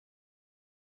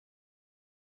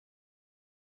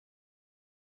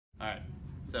Alright,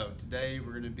 so today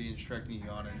we're going to be instructing you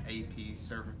on an AP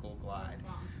cervical glide.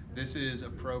 This is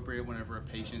appropriate whenever a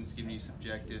patient's giving you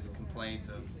subjective complaints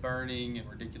of burning and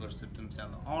radicular symptoms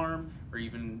down the arm or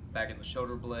even back in the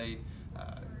shoulder blade.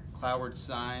 Cloward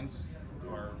signs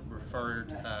or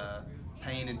referred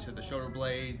pain into the shoulder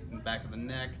blade and back of the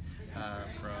neck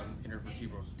from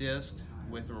intervertebral disc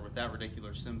with or without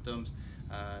radicular symptoms.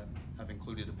 I've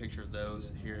included a picture of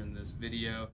those here in this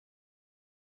video.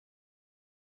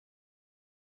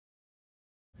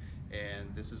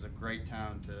 And this is a great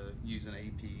time to use an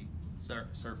AP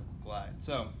cervical glide.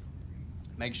 So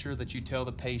make sure that you tell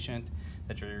the patient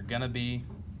that you're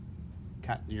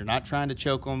not trying to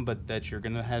choke them, but that you're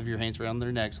going to have your hands around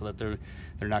their neck so that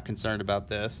they're not concerned about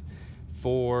this.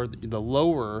 For the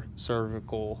lower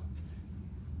cervical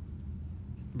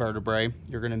vertebrae,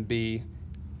 you're going to be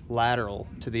lateral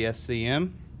to the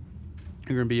SCM.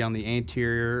 You're going to be on the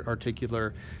anterior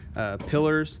articular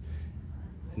pillars,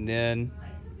 and then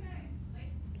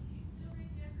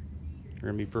you're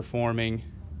going to be performing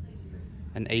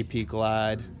an AP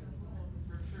glide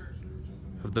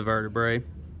of the vertebrae.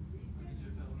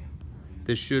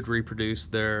 This should reproduce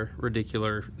their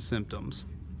radicular symptoms.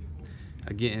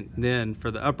 Again, then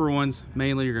for the upper ones,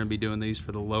 mainly you're going to be doing these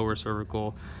for the lower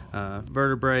cervical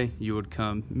vertebrae. You would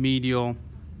come medial.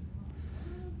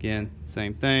 Again,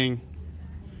 same thing,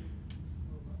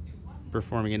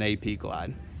 performing an AP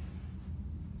glide.